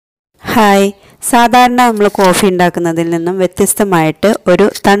Hi, സാധാരണ നമ്മൾ coffee ഉണ്ടാക്കുന്നതിൽ നിന്നും വ്യത്യസ്തമായിട്ട് ഒരു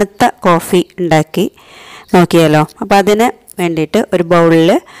തണുത്ത കോഫി ഉണ്ടാക്കി നോക്കിയാലോ. അപ്പോൾ അതിന് വേണ്ടിയിട്ട് ഒരു ബൗളിൽ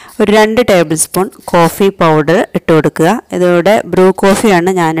ഒരു 2 ടേബിൾ സ്പൂൺ കോഫി പൗഡർ ഇട്ട് കൊടുക്കുക. ഇതോടെ ബ്രൂ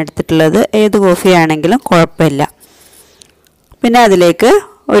കോഫിയാണ് ഞാൻ എടുത്തിട്ടുള്ളത്. ഏത് കോഫി ആണെങ്കിലും കുഴപ്പമില്ല. പിന്നെ അതിലേക്ക്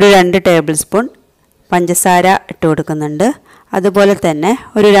ഒരു 2 ടേബിൾ സ്പൂൺ പഞ്ചസാര ഇട്ട് കൊടുക്കുന്നുണ്ട്. അതുപോലെ തന്നെ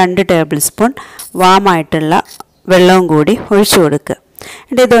ഒരു 2 ടേബിൾ സ്പൂൺ വാമായിട്ടുള്ള വെള്ളവും കൂടി ഒഴിച്ചു കൊടുക്കുക.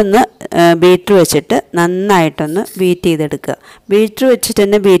 എന്നിട്ട് ഇതൊന്ന് ബീറ്റർ വെച്ചിട്ട് നന്നായിട്ടൊന്ന് ബീറ്റ് ചെയ്തെടുക്കുക. ബീറ്റർ വെച്ചിട്ട്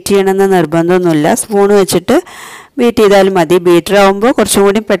തന്നെ ബീറ്റ് ചെയ്യണമെന്ന് നിർബന്ധമൊന്നുമില്ല. സ്പൂൺ വെച്ചിട്ട് ബീറ്റ് ചെയ്താലും മതി. ബീറ്റർ ആകുമ്പോൾ കുറച്ചും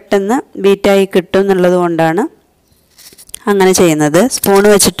കൂടി പെട്ടെന്ന് ബീറ്റായി കിട്ടും എന്നുള്ളത് കൊണ്ടാണ് അങ്ങനെ ചെയ്യുന്നത്. സ്പൂൺ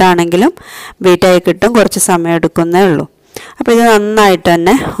വെച്ചിട്ടാണെങ്കിലും ബീറ്റായി കിട്ടും, കുറച്ച് സമയം എടുക്കുന്നേ ഉള്ളൂ. അപ്പോൾ ഇത് നന്നായിട്ട്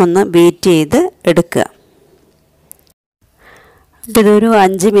തന്നെ ഒന്ന് ബീറ്റ് ചെയ്ത് എടുക്കുക. അപ്പോൾ ഇതൊരു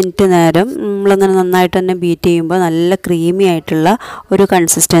 5 മിനിറ്റ് നേരം നമ്മളിങ്ങനെ നന്നായിട്ട് തന്നെ ബീറ്റ് ചെയ്യുമ്പോൾ നല്ല ക്രീമി ആയിട്ടുള്ള ഒരു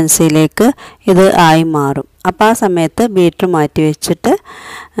കൺസിസ്റ്റൻസിയിലേക്ക് ഇത് ആയി മാറും. അപ്പോൾ ആ സമയത്ത് ബീറ്റർ മാറ്റി വെച്ചിട്ട്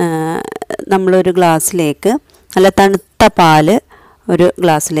നമ്മളൊരു ഗ്ലാസ്സിലേക്ക് നല്ല തണുത്ത പാല് ഒരു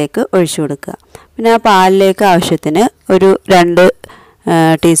ഗ്ലാസ്സിലേക്ക് ഒഴിച്ചു കൊടുക്കുക. പിന്നെ ആ പാലിലേക്ക് ആവശ്യത്തിന് ഒരു 2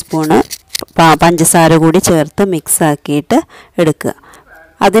 ടീസ്പൂണ് പഞ്ചസാര കൂടി ചേർത്ത് മിക്സ് ആക്കിയിട്ട് എടുക്കുക.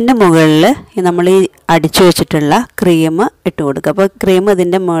 അതിൻ്റെ മുകളിൽ നമ്മൾ ഈ അടിച്ചു വെച്ചിട്ടുള്ള ക്രീം ഇട്ട് കൊടുക്കുക. അപ്പോൾ ക്രീം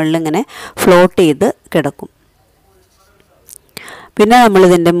ഇതിൻ്റെ മുകളിൽ ഇങ്ങനെ ഫ്ലോട്ട് ചെയ്ത് കിടക്കും. പിന്നെ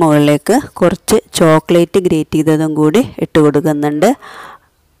നമ്മളിതിൻ്റെ മുകളിലേക്ക് കുറച്ച് ചോക്ലേറ്റ് ഗ്രേറ്റ് ചെയ്തതും കൂടി ഇട്ട് കൊടുക്കുന്നുണ്ട്.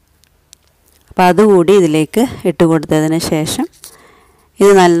 അപ്പോൾ അതുകൂടി ഇതിലേക്ക് ഇട്ട് കൊടുത്തതിന് ശേഷം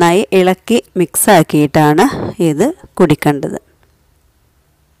ഇത് നന്നായി ഇളക്കി മിക്സ് ആക്കിയിട്ടാണ് ഇത് കുടിക്കേണ്ടത്.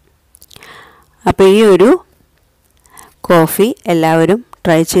 അപ്പോൾ ഈ ഒരു കോഫി എല്ലാവരും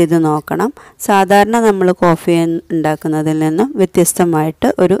ട്രൈ ചെയ്ത് നോക്കണം. സാധാരണ നമ്മൾ കോഫി ഉണ്ടാക്കുന്നതിൽ നിന്നും വ്യത്യസ്തമായിട്ട്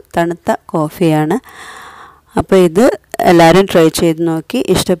ഒരു തണുത്ത കോഫിയാണ്. അപ്പോൾ ഇത് എല്ലാവരും ട്രൈ ചെയ്ത് നോക്കി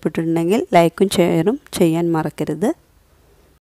ഇഷ്ടപ്പെട്ടിട്ടുണ്ടെങ്കിൽ ലൈക്കും ഷെയറും ചെയ്യാൻ മറക്കരുത്.